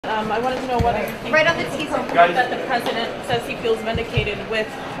I wanted to know whether you think right on the teaser that the president says he feels vindicated with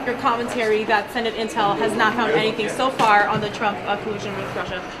your commentary that Senate Intel has not found anything so far on the Trump collusion with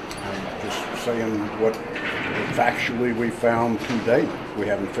Russia. I'm just saying what factually we found to date. We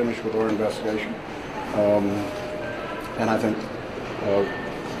haven't finished with our investigation. And I think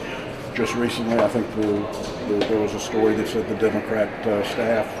just recently, I think there was a story that said the Democrat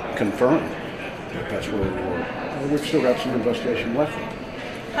staff confirmed that that's where we were. We've still got some investigation left.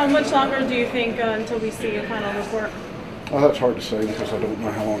 How much longer do you think until we see a final report? Well, that's hard to say because I don't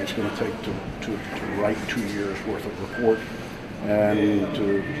know how long it's going to take to write 2 years worth of report and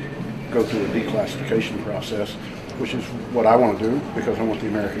to go through a declassification process, which is what I want to do because I want the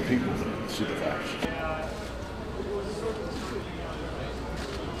American people to see the facts.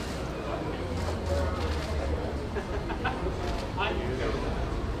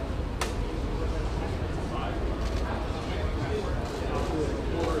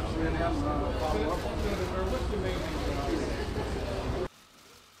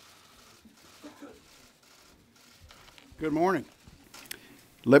 Good morning.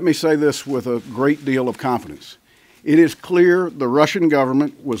 Let me say this with a great deal of confidence. It is clear the Russian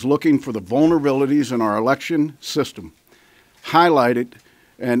government was looking for the vulnerabilities in our election system, highlighted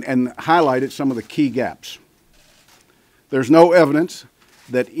some of the key gaps. There's no evidence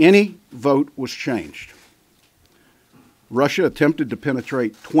that any vote was changed. Russia attempted to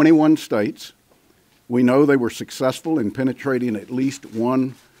penetrate 21 states. We know they were successful in penetrating at least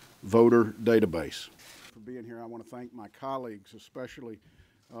one voter database. For being here, I want to thank my colleagues, especially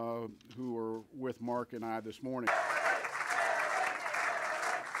who are with Mark and I this morning.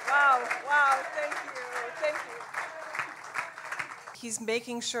 Wow, thank you. He's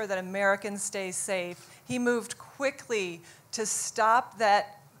making sure that Americans stay safe. He moved quickly to stop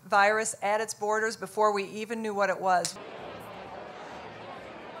that virus at its borders before we even knew what it was.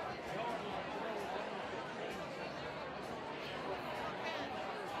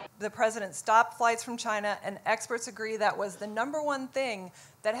 The president stopped flights from China, and experts agree that was the #1 thing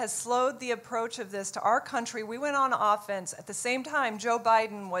that has slowed the approach of this to our country. We went on offense. At the same time, Joe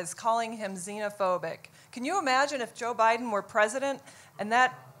Biden was calling him xenophobic. Can you imagine if Joe Biden were president and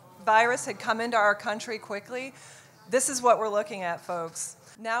that virus had come into our country quickly? This is what we're looking at, folks.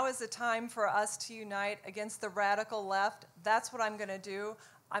 Now is the time for us to unite against the radical left. That's what I'm going to do.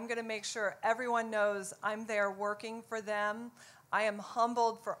 I'm going to make sure everyone knows I'm there working for them. I am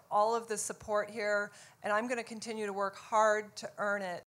humbled for all of the support here, and I'm going to continue to work hard to earn it.